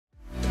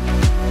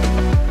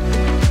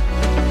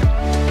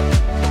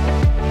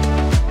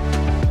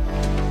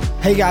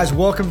Hey guys,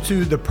 welcome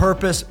to the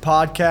Purpose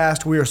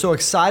Podcast. We are so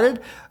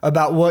excited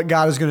about what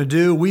God is going to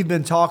do. We've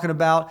been talking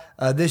about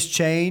this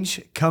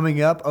change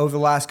coming up over the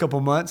last couple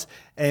months.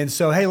 And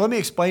so, hey, let me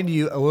explain to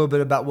you a little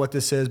bit about what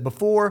this is.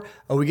 Before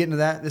we get into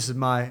that, this is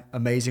my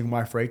amazing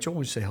wife, Rachel.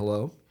 Would you say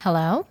hello?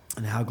 Hello.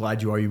 And how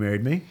glad you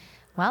married me.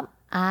 Well,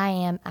 I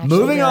am actually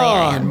moving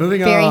on.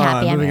 Very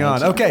happy I'm married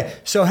to you. Okay,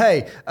 so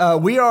hey,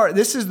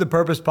 this is the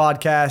Purpose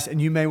Podcast,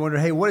 and you may wonder,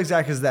 hey, what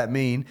exactly does that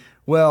mean?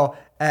 Well,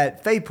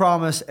 at Faith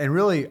Promise and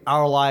really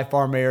our life,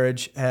 our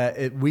marriage,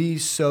 we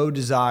so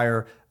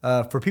desire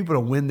for people to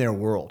win their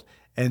world.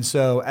 And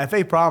so at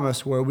Faith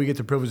Promise, where we get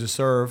the privilege to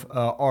serve,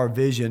 our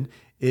vision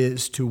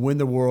is to win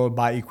the world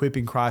by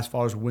equipping Christ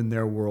followers to win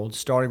their world,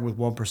 starting with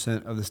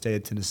 1% of the state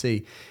of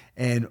Tennessee.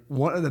 And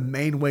one of the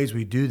main ways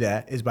we do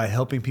that is by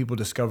helping people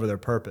discover their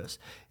purpose.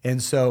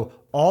 And so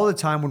all the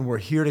time when we're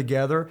here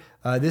together,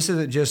 this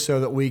isn't just so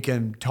that we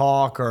can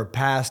talk or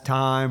pass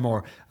time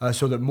or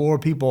so that more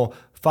people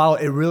follow.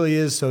 It really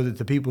is so that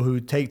the people who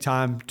take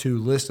time to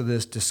listen to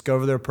this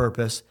discover their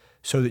purpose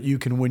so that you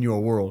can win your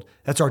world.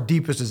 That's our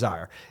deepest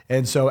desire.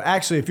 And so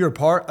actually, if you're a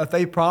part of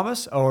Faith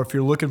Promise or if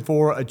you're looking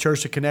for a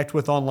church to connect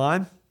with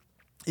online,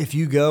 if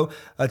you go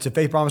to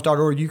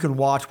faithpromise.org, you can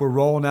watch. We're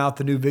rolling out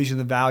the new vision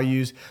and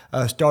values.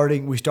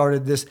 We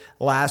started this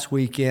last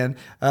weekend.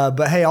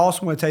 But hey, I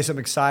also want to tell you something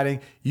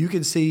exciting. You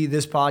can see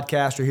this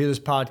podcast or hear this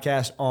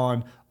podcast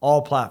on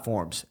all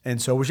platforms.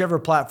 And so whichever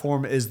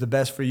platform is the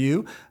best for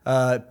you,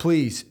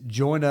 please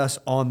join us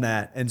on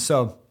that. And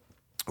so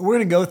we're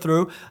going to go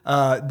through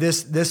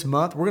this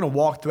month. We're going to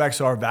walk through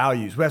actually our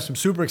values. We have some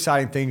super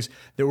exciting things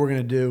that we're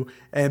going to do.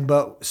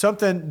 But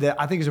something that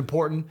I think is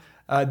important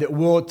that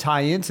will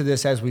tie into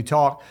this as we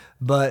talk,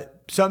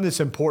 but something that's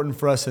important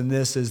for us in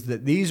this is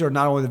that these are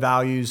not only the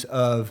values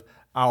of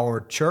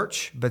our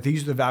church, but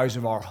these are the values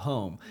of our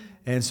home.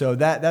 And so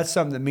that's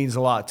something that means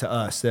a lot to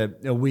us,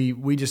 that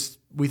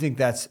we think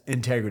that's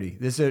integrity.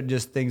 These are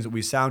just things that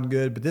we sound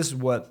good, but this is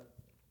what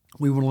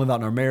we want to live out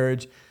in our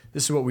marriage.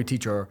 This is what we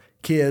teach our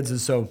kids. And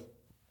so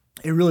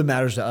it really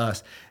matters to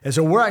us. And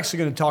so we're actually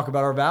going to talk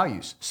about our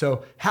values.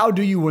 So how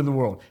do you win the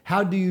world?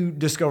 How do you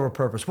discover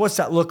purpose? What's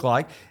that look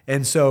like?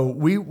 And so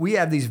we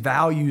have these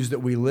values that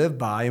we live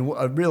by.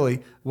 And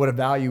really what a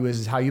value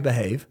is how you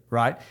behave,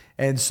 right?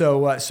 And so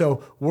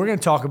we're going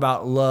to talk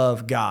about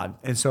love God.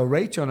 And so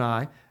Rachel and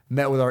I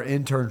met with our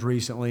interns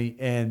recently,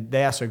 and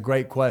they asked a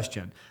great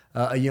question.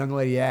 A young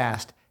lady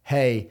asked,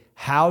 hey,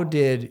 how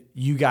did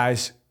you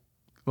guys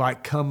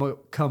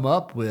come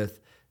up with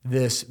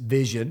this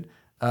vision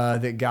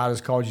that God has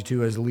called you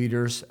to as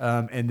leaders,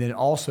 and then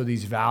also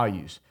these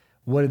values?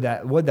 What did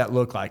that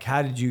look like?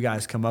 How did you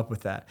guys come up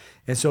with that?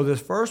 And so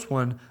this first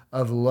one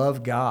of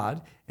love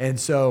God, and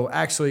so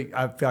actually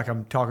I feel like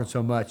I'm talking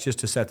so much just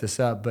to set this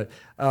up, but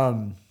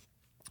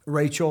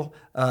Rachel,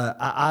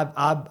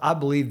 I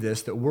believe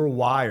this, that we're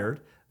wired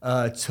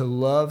to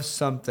love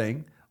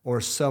something or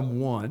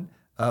someone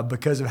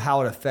because of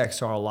how it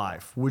affects our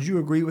life. Would you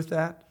agree with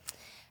that?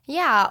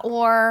 Yeah,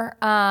 or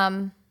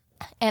and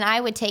I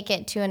would take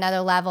it to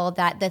another level,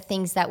 that the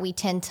things that we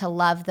tend to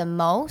love the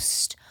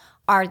most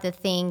are the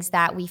things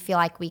that we feel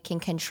like we can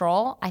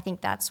control. I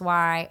think that's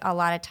why a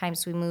lot of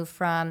times we move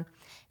from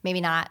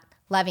maybe not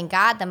loving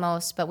God the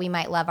most, but we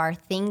might love our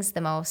things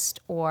the most,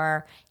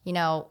 or,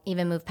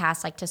 even move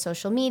past to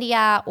social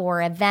media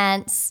or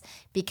events,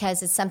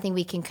 because it's something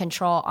we can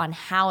control on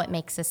how it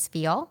makes us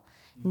feel,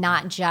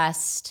 not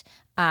just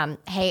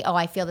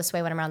I feel this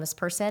way when I'm around this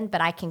person,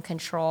 but I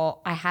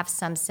have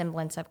some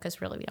semblance of,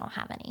 because really we don't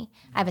have any.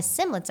 I have a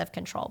semblance of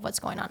control of what's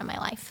going on in my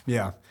life.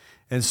 Yeah.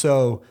 And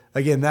so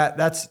again,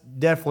 that's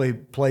definitely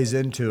plays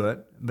into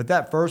it. But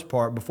that first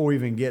part, before we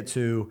even get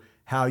to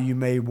how you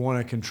may want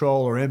to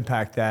control or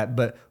impact that,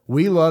 but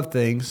we love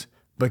things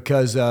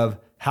because of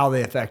how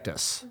they affect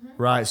us,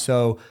 right?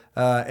 So,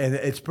 and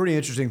it's a pretty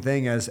interesting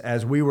thing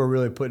as we were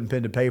really putting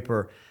pen to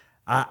paper,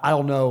 I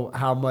don't know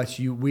how much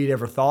we'd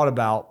ever thought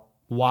about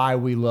why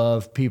we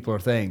love people or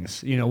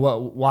things.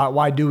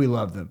 Why do we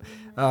love them?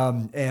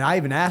 And I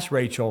even asked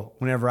Rachel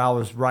whenever I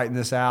was writing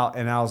this out,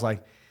 and I was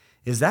like,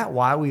 is that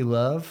why we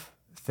love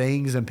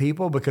things and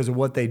people? Because of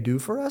what they do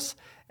for us?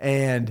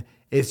 And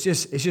it's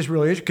just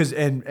really interesting. Because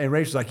and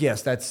Rachel's like,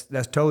 yes, that's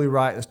totally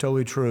right. That's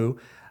totally true.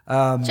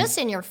 Just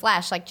in your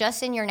flesh,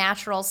 just in your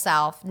natural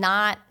self,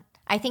 not.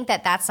 I think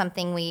that's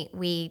something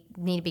we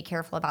need to be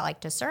careful about,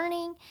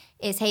 discerning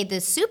is, hey,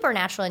 the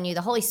supernatural in you,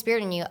 the Holy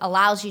Spirit in you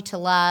allows you to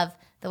love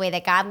the way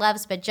that God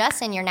loves, but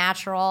just in your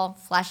natural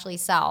fleshly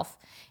self,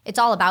 it's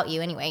all about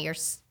you anyway. You're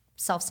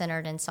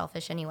self-centered and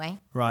selfish anyway.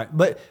 Right.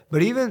 But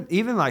even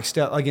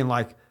stuff, again,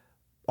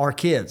 our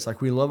kids,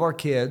 we love our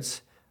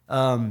kids,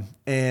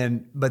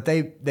 but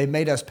they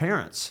made us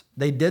parents.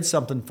 They did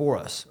something for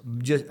us.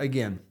 Just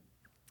again,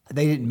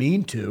 they didn't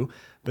mean to,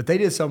 but they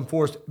did something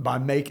for us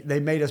they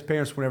made us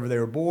parents whenever they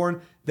were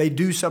born. They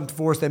do something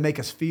for us. They make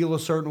us feel a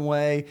certain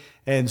way.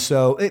 And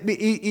so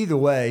either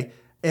way,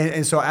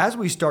 and so as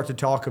we start to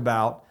talk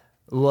about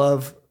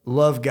love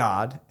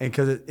God, and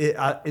because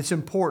it's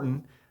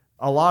important,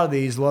 a lot of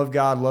these, love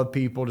God, love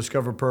people,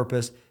 discover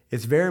purpose,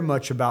 it's very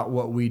much about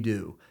what we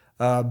do.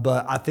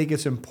 But I think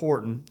it's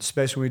important,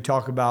 especially when we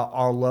talk about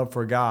our love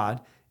for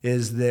God,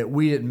 is that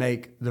we didn't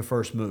make the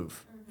first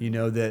move. You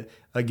know, that,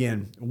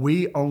 again,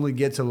 we only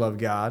get to love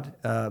God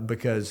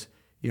because,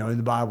 you know, in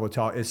the Bible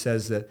it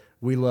says that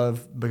we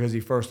love because he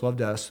first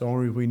loved us. So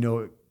only we know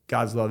what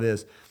God's love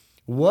is.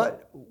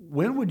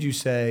 When would you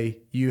say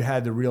you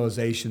had the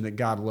realization that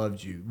God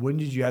loved you? When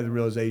did you have the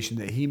realization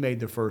that he made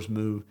the first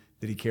move,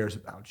 that he cares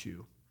about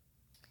you?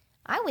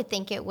 I would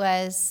think it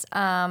was,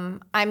 I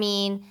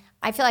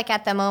feel like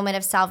at the moment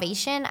of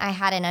salvation, I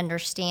had an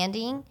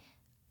understanding,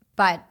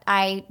 but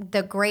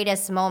the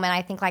greatest moment,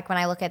 I think, like when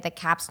I look at the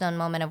capstone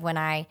moment of when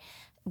I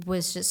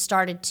was just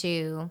started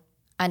to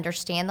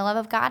understand the love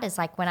of God, is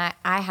like when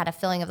I had a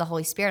filling of the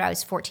Holy Spirit. I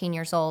was 14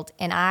 years old,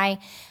 and I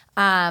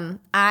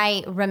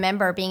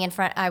remember being in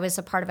front. I was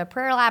a part of a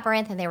prayer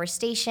labyrinth, and there were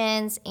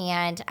stations,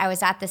 and I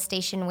was at the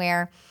station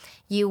where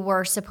you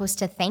were supposed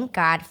to thank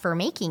God for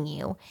making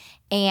you.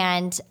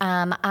 And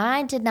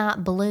I did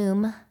not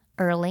bloom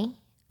early.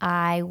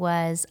 I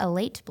was a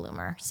late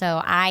bloomer.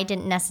 So I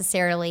didn't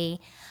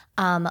necessarily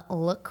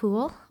look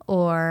cool,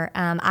 or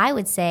I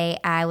would say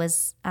I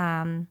was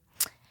the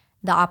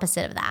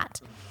opposite of that.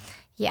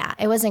 Yeah,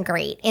 it wasn't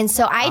great. And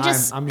so I'm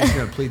just going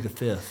to plead the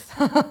fifth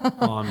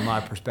on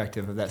my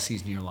perspective of that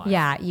season of your life.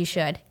 Yeah, you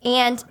should.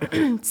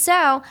 And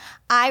so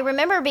I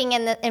remember being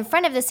in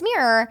front of this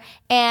mirror,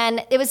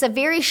 and it was a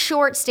very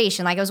short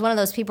station. Like, it was one of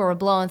those people were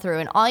blowing through,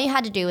 and all you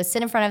had to do was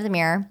sit in front of the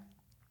mirror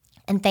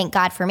and thank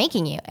God for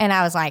making you. And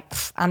I was like,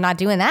 I'm not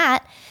doing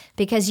that,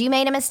 because you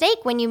made a mistake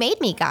when you made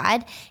me,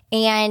 God.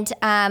 And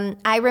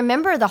I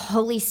remember the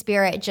Holy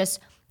Spirit just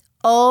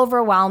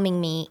overwhelming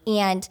me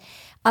and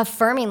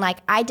affirming, like,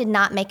 I did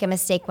not make a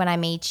mistake when I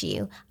made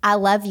you. I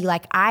love you.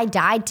 Like, I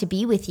died to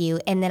be with you.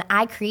 And then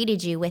I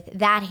created you with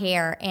that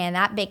hair and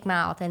that big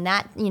mouth and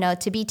that, you know,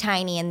 to be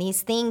tiny and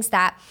these things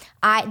that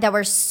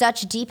were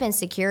such deep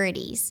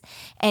insecurities.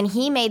 And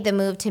he made the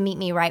move to meet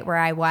me right where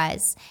I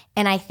was.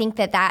 And I think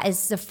that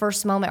is the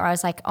first moment where I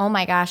was like, oh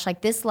my gosh,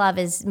 like, this love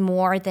is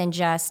more than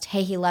just,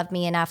 hey, he loved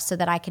me enough so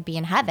that I could be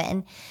in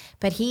heaven.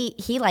 But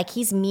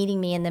he's meeting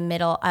me in the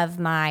middle of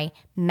my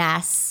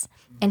mess.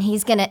 And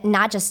he's going to,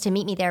 not just to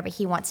meet me there, but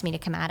he wants me to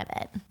come out of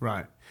it.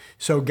 Right.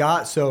 So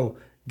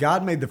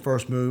God made the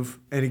first move.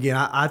 And again,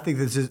 I think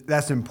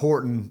that's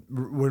important.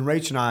 When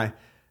Rach and I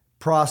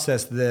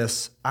processed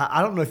this,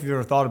 I don't know if you've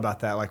ever thought about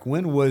that. Like,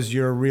 when was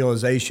your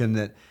realization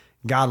that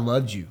God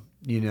loved you?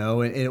 You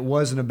know, and it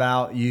wasn't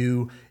about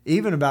you,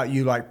 even about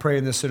you like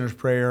praying the sinner's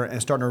prayer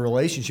and starting a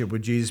relationship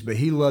with Jesus, but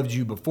he loved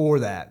you before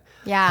that.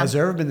 Yeah. Has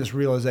there ever been this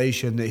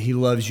realization that he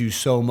loves you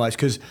so much?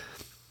 Because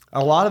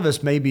a lot of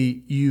us,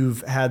 maybe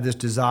you've had this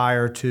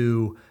desire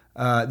to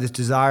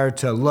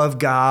love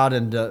God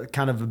and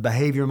kind of a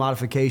behavior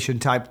modification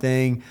type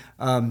thing.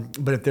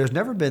 But if there's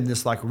never been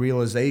this like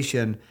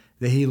realization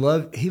that he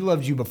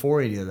loved you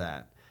before any of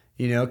that,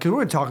 you know, because we're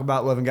going to talk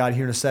about loving God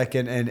here in a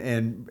second,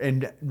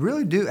 and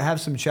really do have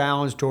some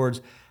challenge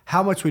towards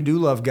how much we do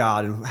love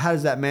God and how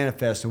does that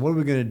manifest and what are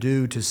we going to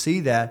do to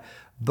see that.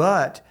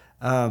 But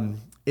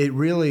it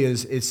really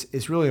is,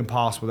 it's really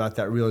impossible without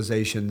that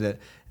realization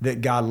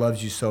that God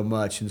loves you so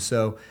much. And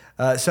so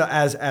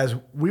as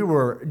we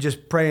were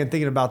just praying,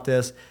 thinking about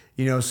this,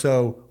 you know,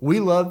 so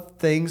we love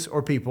things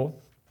or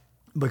people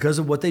because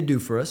of what they do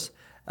for us,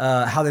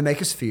 how they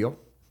make us feel.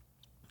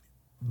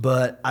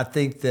 But I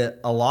think that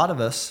a lot of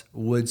us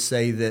would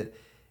say that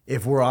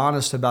if we're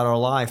honest about our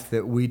life,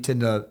 that we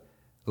tend to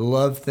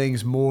love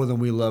things more than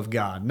we love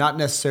God. Not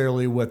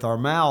necessarily with our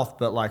mouth,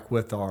 but like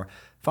with our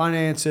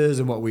finances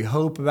and what we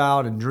hope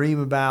about and dream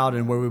about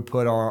and where we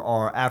put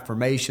our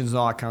affirmations and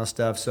all that kind of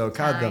stuff. So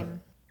totally.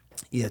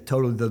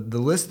 The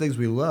list of things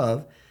we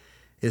love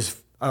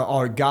is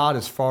our God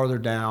is farther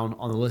down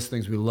on the list of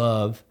things we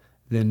love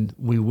than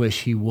we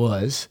wish he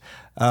was.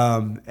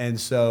 And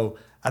so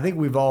I think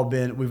we've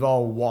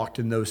all walked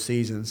in those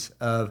seasons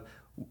of,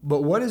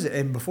 but what is it?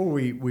 And before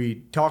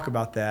we talk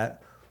about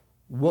that,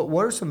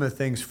 what are some of the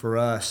things for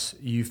us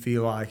you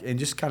feel like, and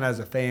just kind of as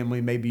a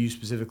family, maybe you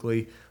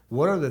specifically,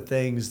 what are the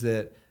things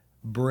that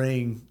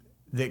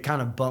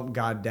kind of bump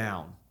God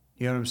down?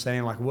 You know what I'm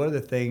saying? Like, what are the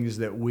things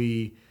that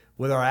we,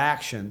 with our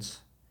actions,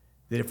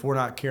 that if we're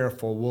not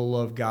careful, we'll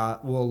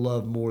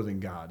love more than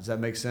God? Does that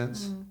make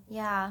sense?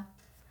 Yeah.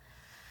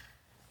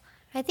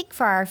 I think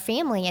for our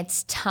family,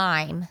 it's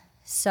time.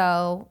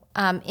 So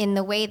in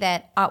the way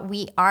that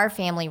our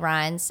family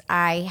runs,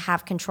 I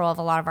have control of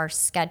a lot of our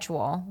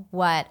schedule,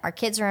 what our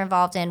kids are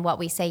involved in, what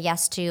we say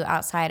yes to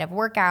outside of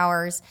work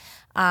hours.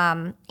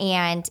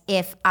 And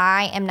if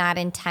I am not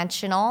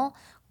intentional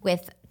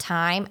with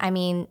time, I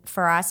mean,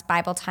 for us,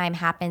 Bible time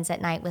happens at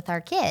night with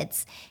our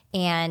kids.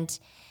 And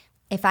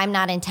if I'm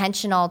not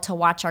intentional to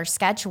watch our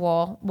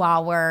schedule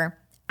while we're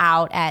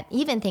out at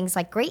even things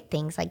like great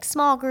things like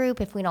small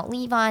group, if we don't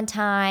leave on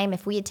time,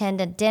 if we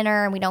attend a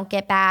dinner and we don't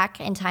get back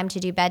in time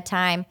to do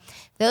bedtime,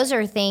 those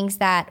are things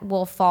that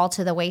will fall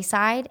to the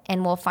wayside,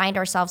 and we'll find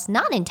ourselves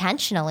not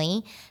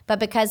intentionally, but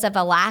because of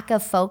a lack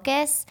of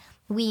focus,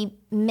 we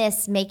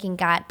miss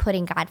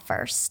putting God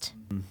first.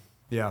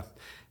 Yeah.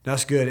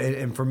 That's good.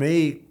 And for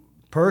me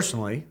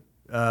personally,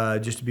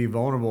 just to be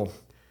vulnerable,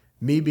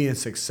 me being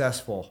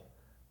successful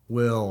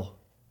will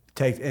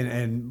take,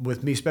 and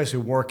with me, especially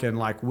working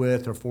like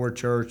with or for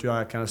church,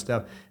 that kind of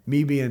stuff,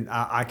 me being,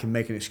 I can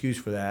make an excuse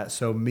for that.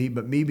 So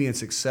but me being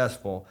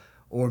successful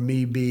or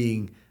me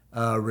being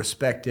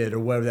respected or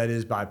whatever that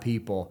is by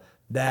people,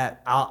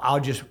 that I'll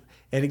just,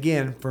 and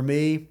again, for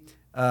me,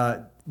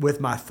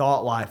 with my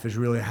thought life is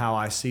really how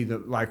I see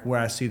where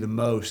I see the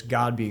most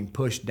God being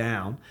pushed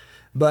down.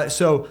 But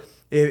so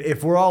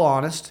if we're all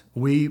honest,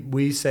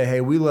 we say,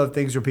 hey, we love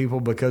things or people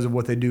because of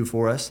what they do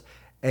for us,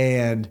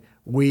 and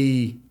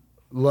we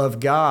love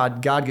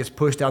God. God gets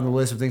pushed down the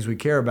list of things we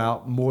care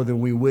about more than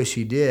we wish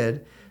He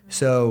did.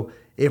 So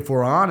if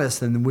we're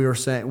honest, then we're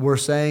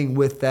saying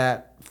with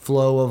that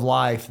flow of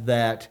life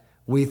that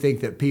we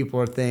think that people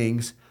or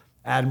things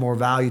add more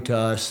value to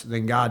us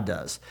than God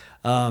does.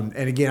 And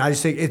again, I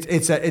just think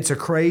it's a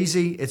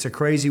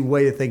crazy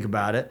way to think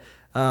about it.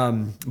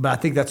 But I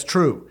think that's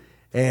true.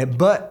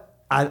 But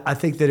I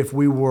think that if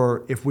we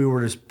were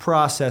to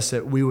process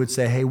it, we would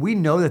say, hey, we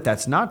know that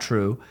that's not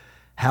true.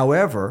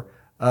 However,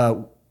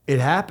 it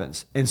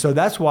happens. And so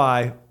that's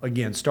why,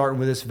 again, starting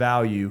with this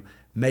value,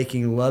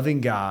 making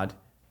loving God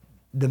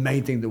the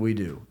main thing that we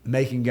do,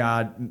 loving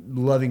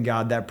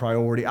God that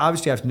priority.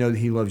 Obviously, you have to know that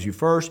He loves you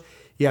first.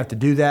 You have to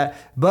do that.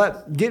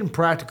 But getting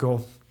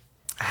practical,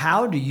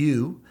 how do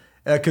you,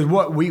 because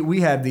what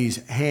we have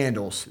these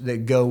handles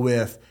that go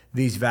with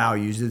these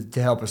values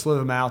to help us live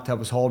them out, to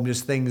help us hold them,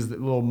 just things,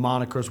 little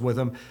monikers with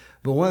them.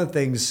 But one of the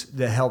things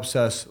that helps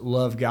us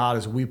love God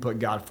is we put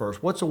God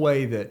first. What's a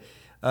way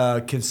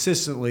that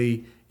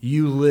consistently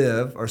you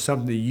live or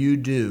something that you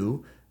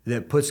do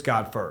that puts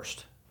God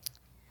first?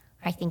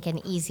 I think an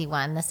easy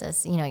one, this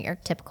is, your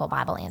typical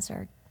Bible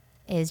answer,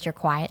 is your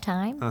quiet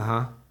time.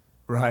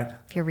 Right.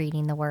 If you're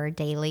reading the Word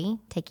daily,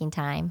 taking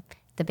time,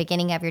 the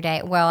beginning of your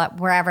day, well,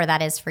 wherever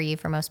that is for you,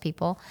 for most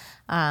people,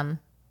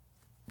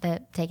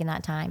 taking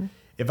that time.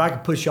 If I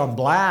could put you on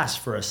blast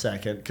for a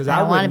second, because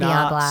I would wanna be on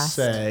not blast.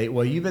 say,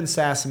 well, you've been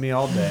sassing me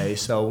all day,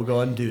 so we'll go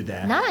ahead and do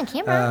that. Not on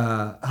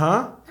camera.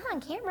 Huh? Not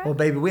on camera. Well,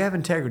 baby, we have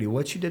integrity.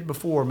 What you did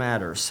before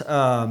matters.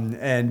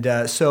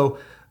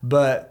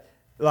 But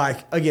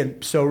like,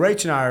 again, so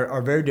Rach and I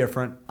are very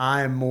different.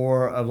 I am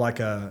more of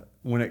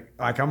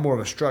I'm more of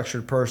a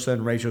structured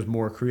person. Rachel's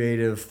more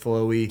creative,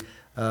 flowy,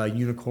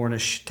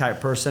 unicornish type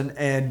person.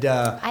 And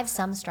I have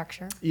some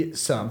structure.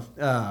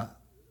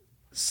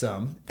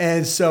 Some.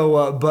 And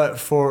so, but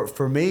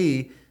for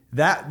me,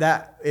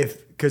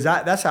 because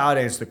that's how I'd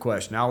answer the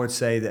question. I would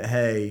say that,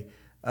 hey,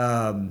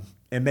 and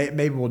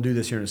maybe we'll do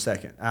this here in a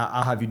second.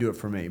 I'll have you do it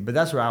for me. But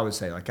that's what I would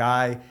say. Like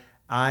I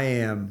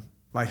am,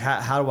 like,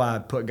 how do I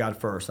put God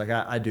first? Like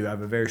I do. I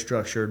have a very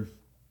structured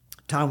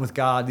time with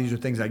God. These are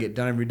things I get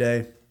done every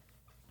day.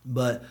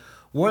 But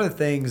one of the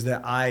things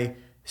that I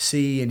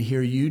see and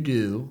hear you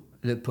do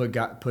that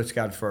puts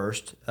God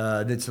first,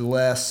 that's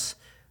less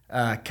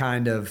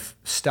kind of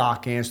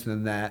stock answer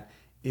than that,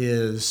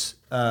 is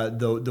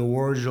the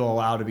words you'll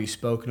allow to be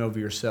spoken over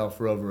yourself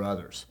or over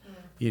others.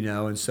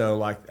 And so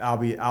like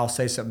I'll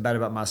say something bad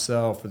about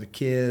myself or the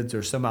kids,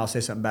 or somebody will say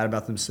something bad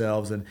about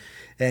themselves,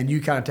 and you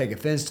kind of take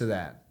offense to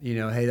that.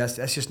 Hey,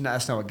 that's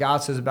not what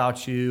God says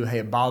about you. Hey,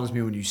 it bothers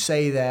me when you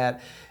say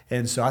that.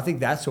 And so I think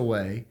that's a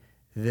way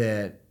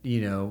that,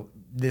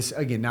 this,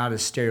 again, not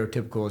as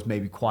stereotypical as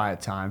maybe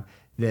quiet time,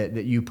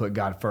 that you put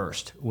God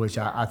first, which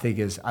I think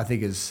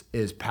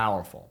is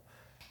powerful.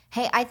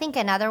 Hey, I think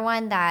another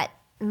one that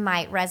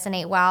might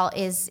resonate well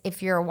is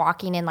if you're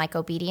walking in like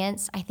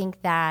obedience. I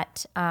think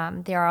that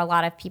there are a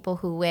lot of people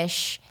who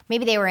wish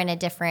maybe they were in a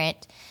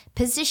different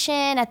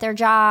position at their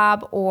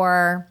job,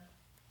 or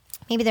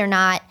maybe they're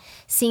not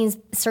seeing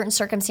certain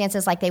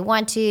circumstances like they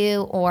want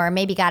to, or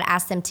maybe God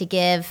asked them to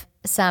give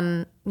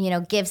something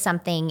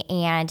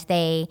and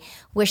they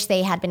wish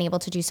they had been able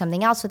to do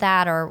something else with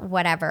that or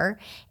whatever,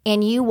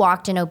 and you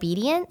walked in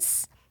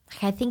obedience.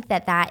 I think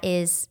that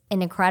is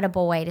an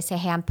incredible way to say,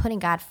 hey, I'm putting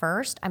God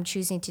first. I'm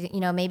choosing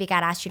to, maybe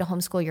God asked you to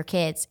homeschool your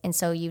kids, and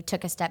so you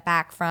took a step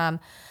back from,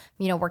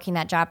 working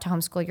that job to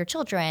homeschool your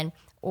children,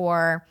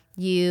 or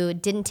you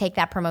didn't take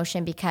that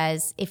promotion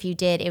because if you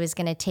did, it was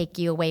going to take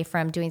you away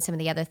from doing some of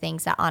the other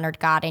things that honored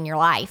God in your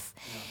life.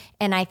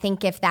 And I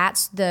think if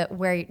that's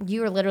where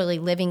you are literally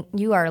living,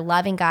 you are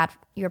loving God,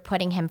 you're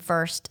putting Him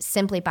first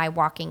simply by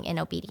walking in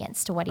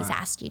obedience to what He's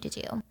asked you to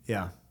do.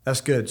 Yeah,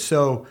 that's good.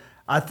 So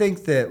I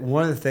think that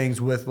one of the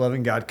things with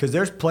loving God, because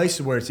there's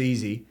places where it's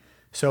easy.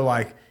 So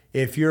like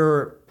if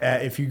you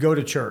go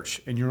to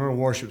church and you're in a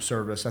worship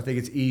service, I think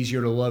it's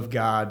easier to love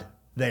God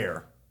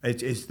there.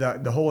 It's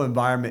the whole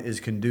environment is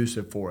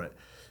conducive for it.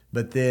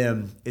 But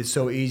then it's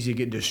so easy to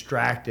get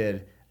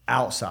distracted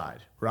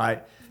outside,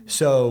 right?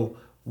 So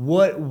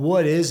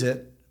what is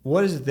it?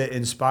 What is it that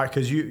inspires?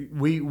 Because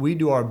we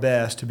do our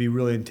best to be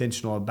really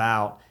intentional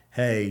about,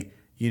 hey,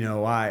 we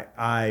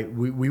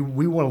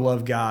want to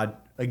love God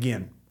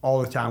again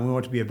all the time. We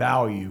want it to be a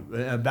value.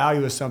 A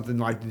value is something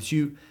like this.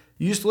 You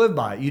just live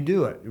by it. You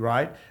do it,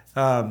 right?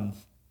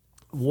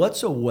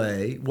 What's a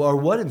way, or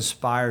what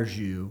inspires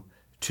you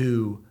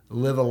to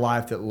live a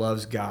life that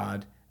loves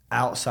God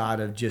outside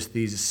of just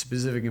these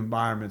specific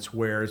environments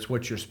where it's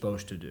what you're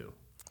supposed to do?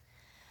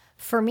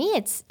 For me,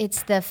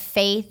 it's the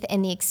faith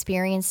and the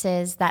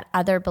experiences that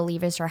other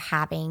believers are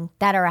having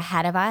that are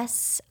ahead of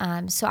us.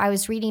 So I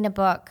was reading a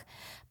book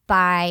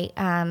by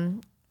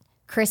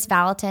Chris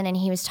Valentin, and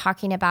he was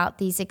talking about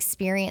these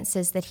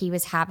experiences that he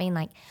was having,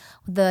 like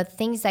the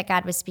things that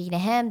God was speaking to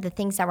him, the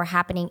things that were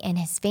happening in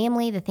his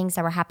family, the things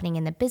that were happening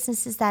in the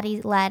businesses that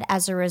he led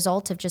as a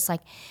result of just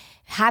like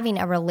having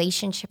a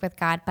relationship with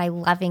God by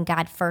loving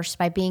God first,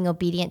 by being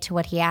obedient to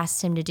what he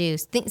asked him to do.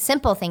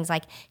 Simple things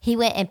like he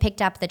went and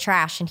picked up the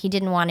trash and he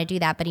didn't want to do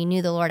that, but he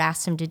knew the Lord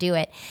asked him to do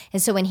it.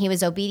 And so when he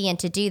was obedient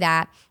to do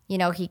that,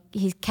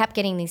 he kept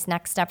getting these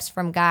next steps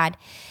from God.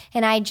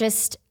 And I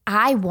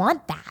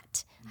want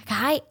that.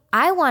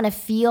 I want to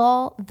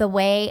feel the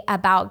way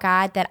about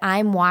God that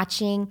I'm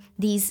watching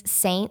these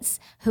saints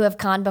who have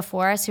gone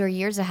before us, who are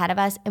years ahead of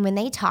us. And when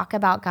they talk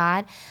about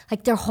God,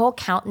 like their whole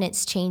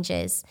countenance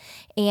changes.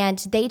 And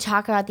they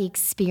talk about the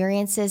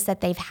experiences that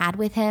they've had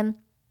with him,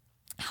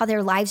 how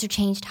their lives are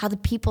changed, how the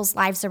people's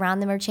lives around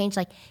them are changed.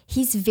 Like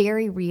he's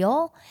very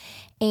real.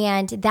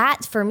 And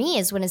that for me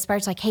is when it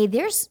starts like, hey,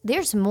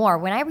 there's more.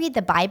 When I read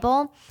the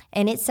Bible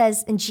and it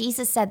says, and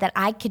Jesus said that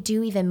I could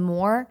do even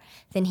more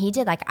than he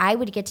did, like I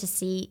would get to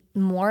see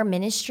more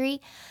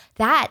ministry,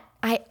 that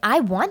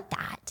I want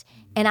that.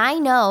 And I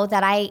know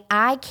that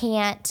I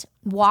can't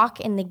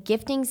walk in the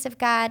giftings of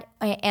God,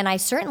 and I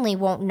certainly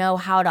won't know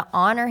how to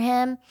honor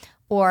him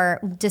or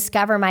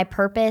discover my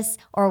purpose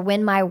or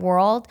win my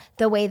world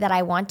the way that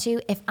I want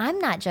to if I'm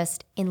not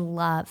just in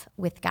love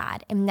with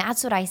God. And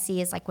that's what I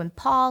see is like when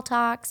Paul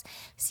talks,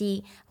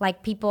 see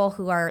like people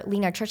who are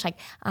leading our church, like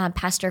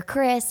Pastor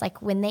Chris,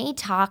 like when they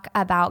talk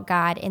about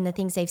God and the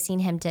things they've seen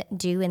him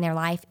do in their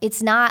life,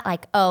 it's not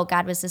like, oh,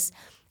 God was this,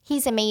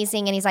 he's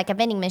amazing and he's like a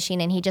vending machine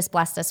and he just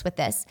blessed us with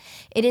this.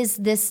 It is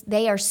this,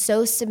 they are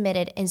so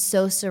submitted and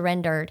so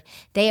surrendered.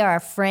 They are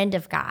a friend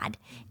of God.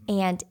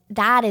 And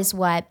that is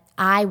what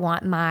I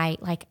want I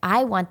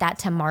want that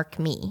to mark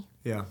me.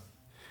 Yeah.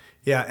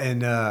 Yeah.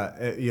 And,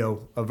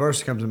 a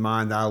verse comes to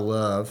mind that I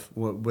love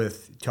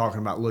with talking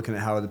about looking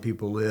at how other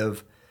people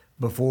live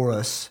before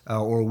us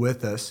or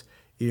with us.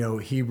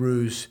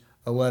 Hebrews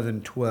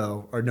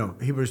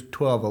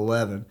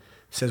 12:11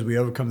 says we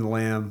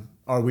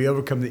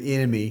overcome the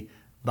enemy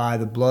by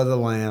the blood of the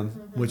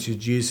Lamb, which is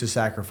Jesus'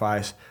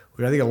 sacrifice,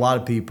 which I think a lot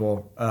of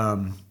people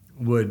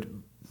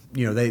would,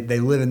 they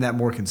live in that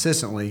more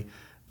consistently.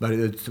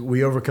 But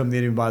we overcome the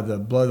enemy by the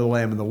blood of the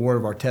Lamb and the word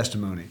of our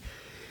testimony.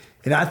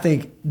 And I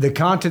think the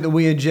content that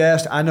we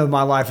ingest, I know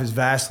my life is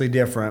vastly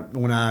different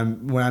when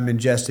I'm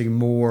ingesting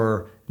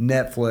more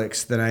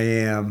Netflix than I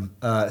am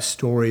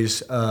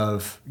stories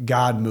of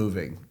God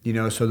moving.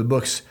 So the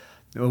books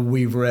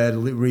we've read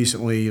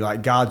recently,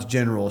 like God's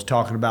Generals,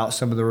 talking about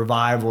some of the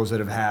revivals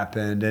that have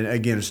happened, and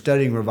again,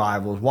 studying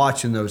revivals,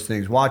 watching those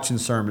things, watching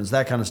sermons,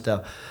 that kind of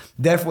stuff.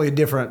 Definitely a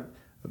different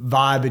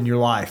vibe in your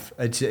life.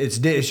 It's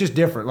just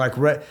different. Like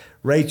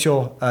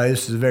Rachel,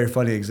 this is a very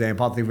funny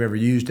example. I don't think we've ever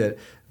used it,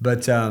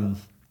 but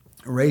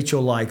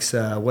Rachel likes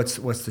what's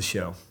the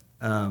show?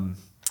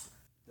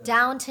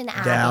 Downton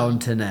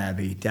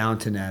Abbey.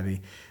 Downton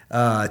Abbey.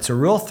 It's a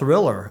real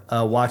thriller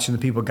watching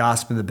the people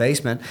gossip in the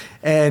basement,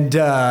 and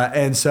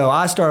so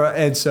I start.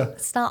 And so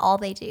it's not all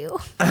they do.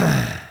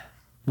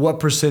 What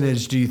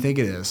percentage do you think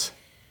it is?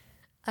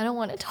 I don't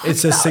want to talk.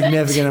 It's a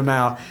significant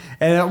amount,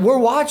 and we're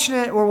watching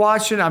it.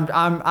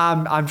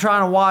 I'm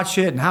trying to watch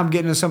it, and I'm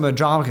getting into some of the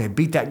drama. I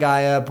beat that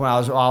guy up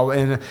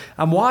and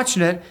I'm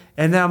watching it,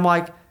 and then I'm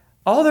like,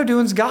 all they're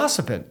doing is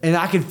gossiping, and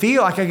I can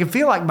feel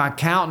like my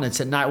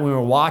countenance at night when we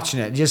were watching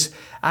it. It's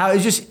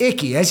just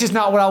icky. It's just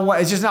not what I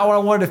want. It's just not what I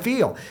wanted to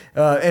feel.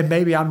 And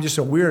maybe I'm just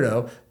a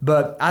weirdo,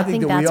 but I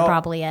think that that's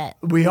probably it.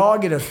 We all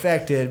get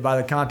affected by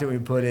the content we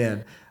put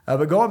in.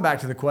 But going back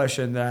to the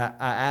question that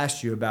I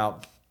asked you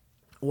about,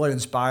 what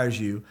inspires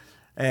you?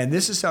 And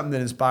this is something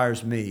that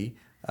inspires me.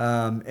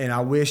 And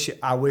I wish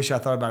I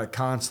thought about it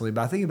constantly,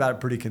 but I think about it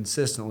pretty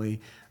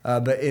consistently.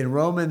 But in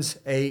Romans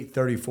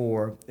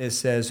 8:34, it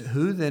says,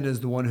 "Who then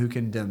is the one who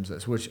condemns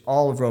us?" Which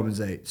all of Romans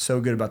 8,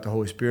 so good about the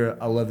Holy Spirit.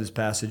 I love this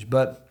passage.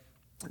 But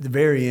the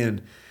very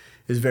end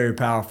is very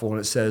powerful. And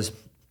it says,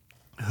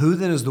 "Who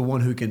then is the one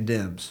who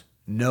condemns?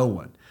 No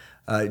one.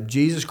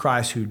 Jesus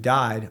Christ, who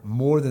died,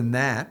 more than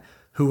that,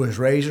 who was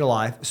raised to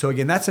life." So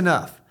again, that's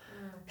enough.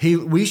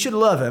 We should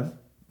love him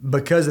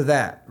because of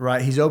that,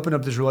 right? He's opened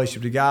up this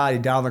relationship to God. He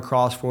died on the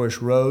cross for us,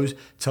 rose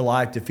to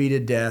life,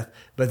 defeated death.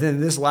 But then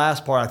this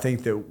last part, I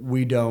think that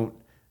we don't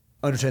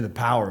understand the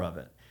power of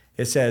it.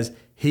 It says,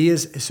 he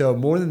is, so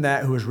more than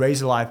that, who is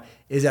raised to life,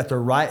 is at the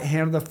right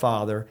hand of the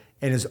Father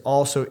and is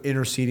also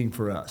interceding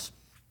for us.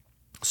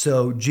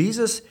 So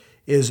Jesus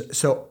is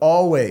so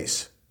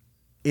always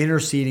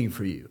interceding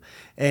for you.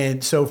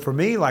 And so for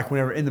me, like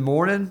whenever in the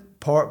morning,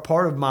 part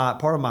of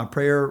my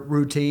prayer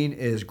routine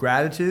is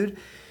gratitude.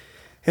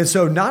 And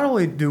so not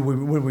only do we,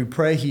 when we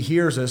pray, he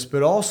hears us,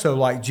 but also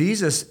like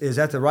Jesus is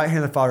at the right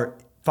hand of the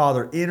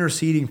Father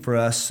interceding for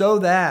us so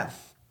that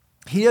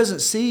he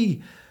doesn't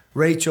see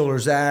Rachel or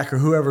Zach or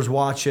whoever's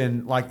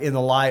watching, like in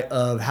the light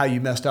of how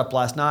you messed up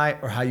last night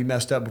or how you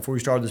messed up before you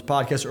started this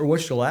podcast or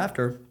what you'll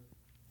after.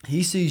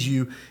 He sees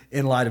you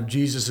in light of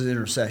Jesus'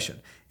 intercession,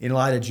 in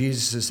light of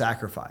Jesus'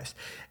 sacrifice.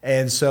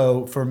 And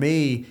so for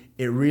me,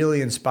 it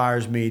really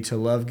inspires me to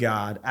love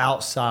God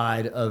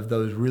outside of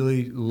those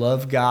really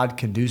love God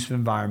conducive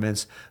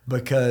environments,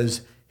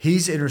 because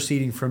he's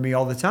interceding for me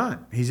all the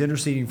time. He's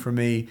interceding for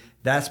me.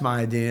 That's my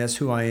identity. That's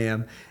who I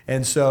am.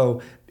 And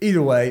so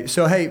either way,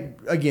 so hey,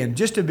 again,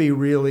 just to be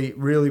really,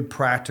 really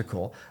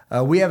practical,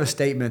 we have a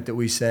statement that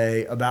we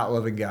say about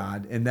loving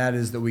God, and that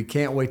is that we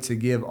can't wait to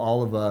give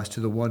all of us to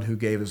the one who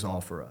gave us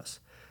all for us.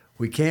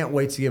 We can't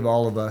wait to give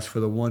all of us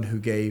for the one who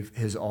gave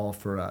his all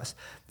for us.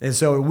 And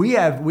so we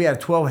have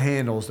 12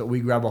 handles that we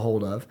grab a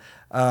hold of.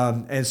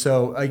 And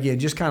so again,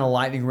 just kind of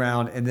lightning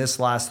round in this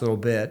last little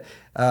bit.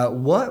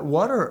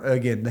 What are,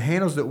 again, the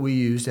handles that we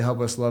use to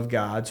help us love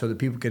God so that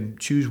people can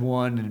choose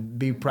one and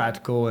be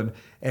practical and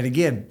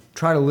again,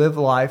 try to live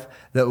a life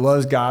that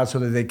loves God so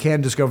that they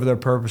can discover their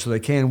purpose, so they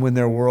can win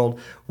their world.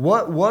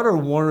 What are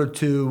one or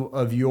two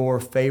of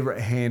your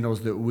favorite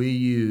handles that we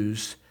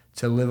use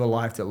to live a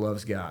life that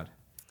loves God?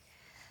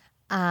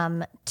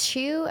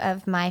 Two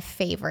of my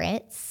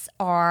favorites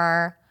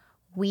are,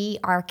 we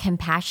are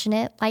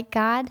compassionate like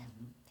God,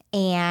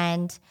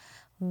 and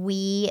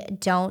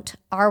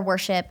our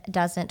worship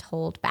doesn't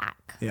hold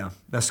back. Yeah,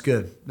 that's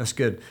good. That's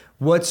good.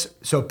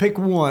 So pick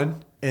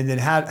one, and then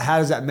how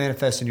does that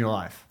manifest in your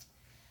life?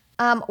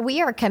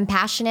 We are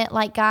compassionate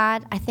like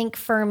God. I think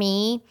for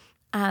me,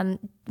 when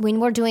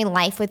we're doing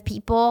life with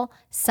people,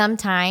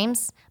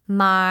 sometimes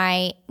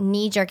my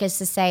knee jerk is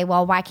to say,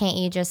 well, why can't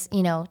you just,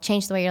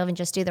 change the way you're living,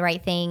 just do the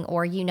right thing,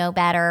 or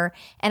better.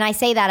 And I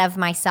say that of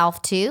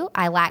myself too.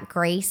 I lack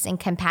grace and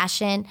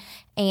compassion,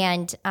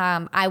 and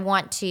I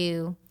want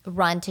to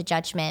run to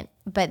judgment.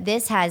 But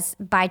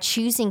by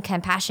choosing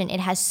compassion, it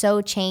has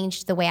so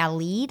changed the way I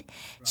lead.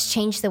 It's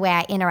changed the way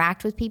I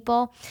interact with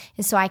people.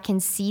 And so I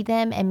can see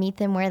them and meet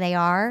them where they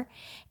are.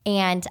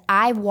 And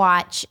I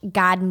watch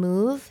God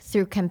move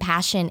through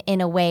compassion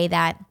in a way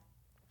that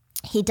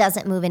he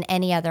doesn't move in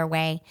any other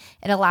way.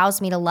 It allows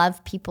me to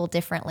love people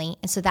differently.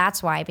 And so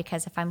that's why,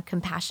 because if I'm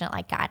compassionate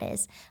like God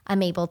is,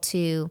 I'm able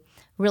to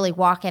really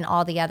walk in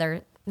all the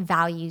other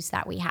values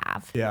that we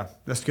have. Yeah,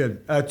 that's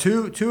good.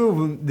 Two of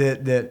them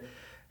that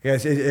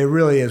yes, it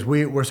really is.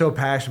 We're so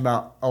passionate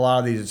about a lot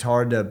of these, it's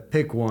hard to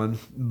pick one.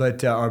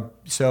 But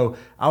so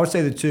I would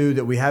say the two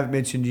that we haven't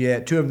mentioned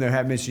yet, two of them that I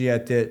haven't mentioned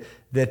yet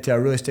that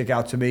really stick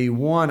out to me.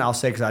 One, I'll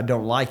say because I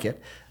don't like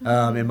it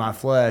in my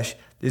flesh,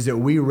 is that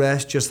we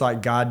rest just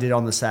like God did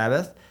on the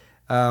Sabbath.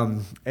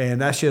 And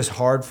that's just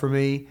hard for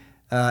me.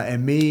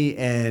 And me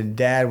and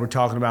Dad were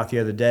talking about the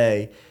other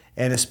day,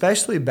 and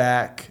especially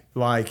back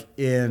like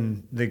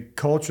in the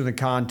culture, the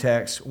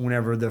context,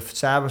 whenever the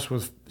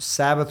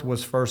Sabbath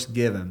was first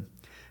given,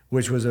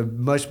 which was a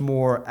much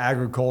more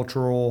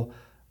agricultural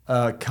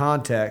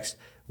context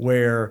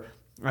where,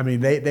 I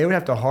mean, they would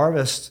have to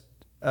harvest,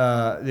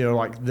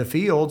 like the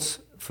fields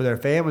for their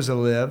families to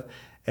live.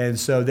 And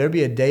so there'd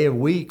be a day a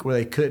week where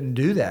they couldn't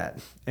do that.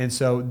 And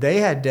so they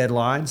had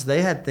deadlines.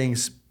 They had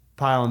things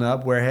piling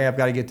up where, hey, I've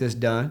got to get this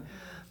done.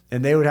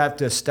 And they would have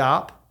to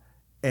stop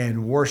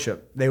and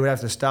worship. They would have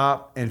to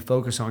stop and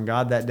focus on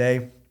God that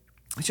day.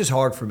 It's just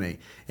hard for me.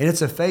 And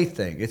it's a faith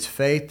thing. It's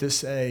faith to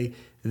say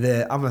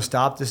that I'm going to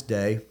stop this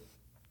day.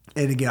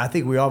 And again, I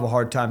think we all have a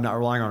hard time not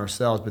relying on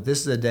ourselves, but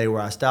this is a day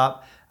where I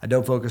stop. I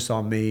don't focus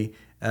on me.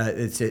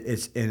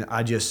 And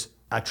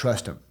I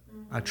trust Him.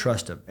 I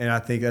trust Him. And I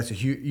think that's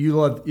if you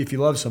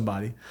love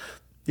somebody,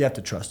 you have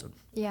to trust them.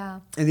 Yeah.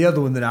 And the other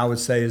one that I would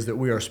say is that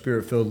we are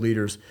spirit-filled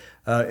leaders.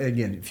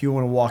 Again, if you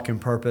want to walk in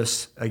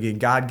purpose, again,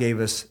 God gave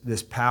us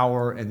this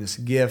power and this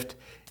gift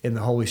in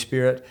the Holy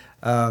Spirit.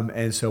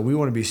 And so we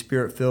want to be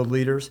spirit-filled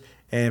leaders.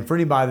 And for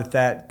anybody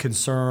that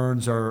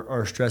concerns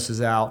or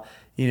stresses out,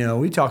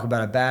 we talk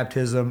about a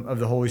baptism of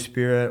the Holy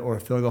Spirit or a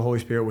filling of the Holy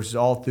Spirit, which is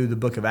all through the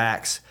book of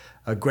Acts,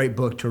 a great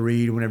book to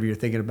read whenever you're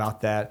thinking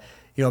about that.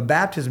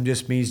 Baptism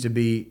just means to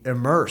be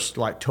immersed,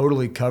 like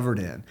totally covered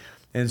in.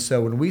 And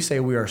so when we say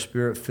we are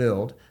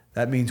spirit-filled,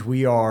 that means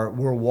we're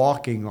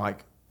walking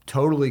like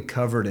totally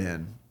covered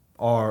in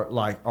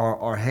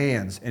our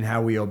hands and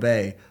how we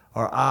obey,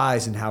 our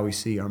eyes and how we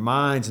see, our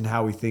minds and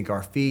how we think,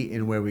 our feet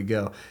and where we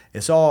go.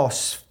 It's all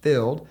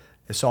filled,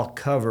 it's all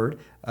covered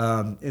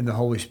in the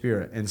Holy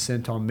Spirit and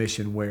sent on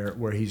mission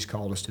where He's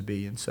called us to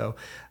be. And so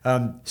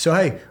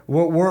hey,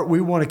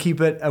 we want to keep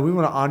it. We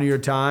want to honor your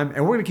time,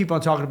 and we're going to keep on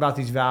talking about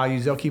these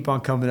values. They'll keep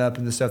on coming up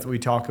in the stuff that we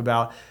talk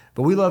about.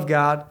 But we love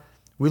God.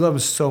 We love Him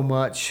so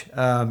much.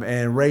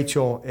 And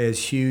Rachel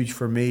is huge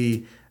for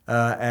me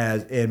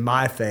as in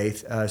my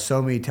faith.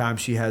 So many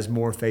times she has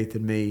more faith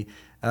than me.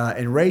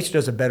 And Rachel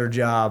does a better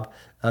job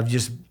of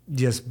just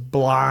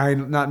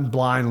not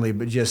blindly,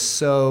 but just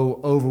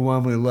so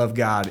overwhelmingly love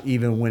God,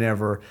 even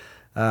whenever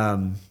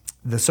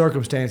the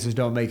circumstances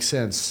don't make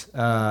sense,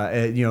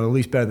 at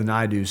least better than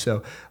I do.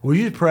 So would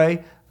you just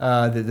pray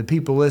that the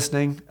people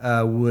listening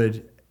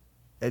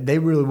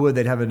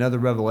they'd have another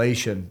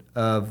revelation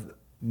of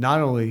not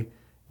only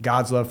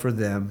God's love for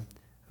them,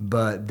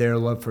 but their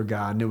love for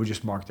God, and it would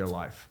just mark their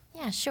life.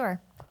 Yeah,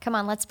 sure. Come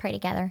on, let's pray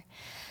together.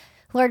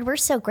 Lord, we're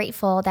so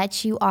grateful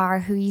that you are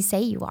who you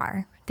say you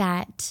are,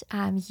 that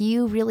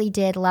you really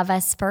did love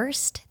us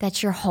first,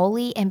 that you're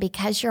holy, and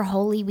because you're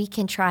holy, we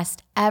can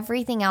trust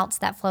everything else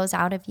that flows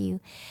out of you.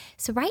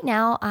 So right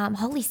now,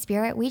 Holy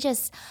Spirit, we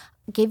just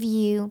give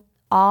you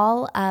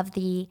all of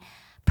the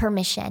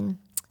permission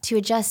to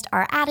adjust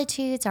our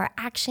attitudes, our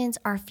actions,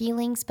 our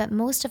feelings, but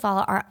most of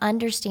all, our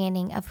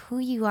understanding of who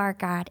you are,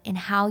 God, and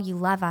how you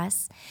love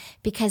us.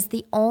 Because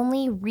the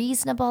only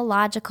reasonable,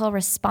 logical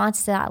response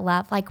to that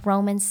love, like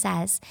Romans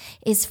says,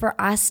 is for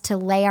us to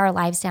lay our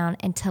lives down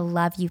and to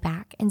love you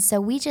back. And so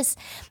we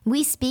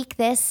speak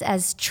this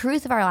as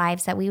truth of our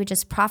lives, that we would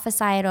just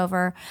prophesy it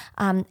over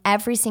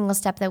every single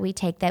step that we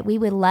take, that we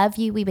would love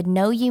you, we would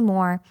know you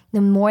more.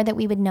 The more that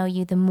we would know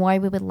you, the more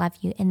we would love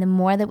you. And the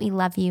more that we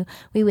love you,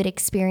 we would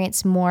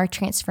experience more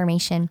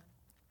transformation.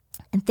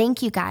 And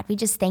thank you, God. We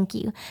just thank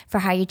you for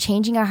how you're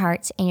changing our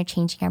hearts and you're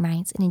changing our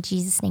minds. And in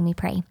Jesus' name we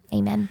pray.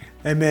 Amen.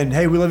 Amen.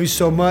 Hey, we love you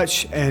so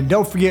much. And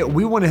don't forget,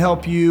 we want to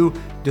help you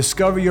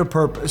discover your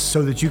purpose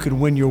so that you can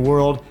win your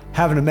world.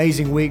 Have an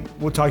amazing week.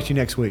 We'll talk to you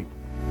next week.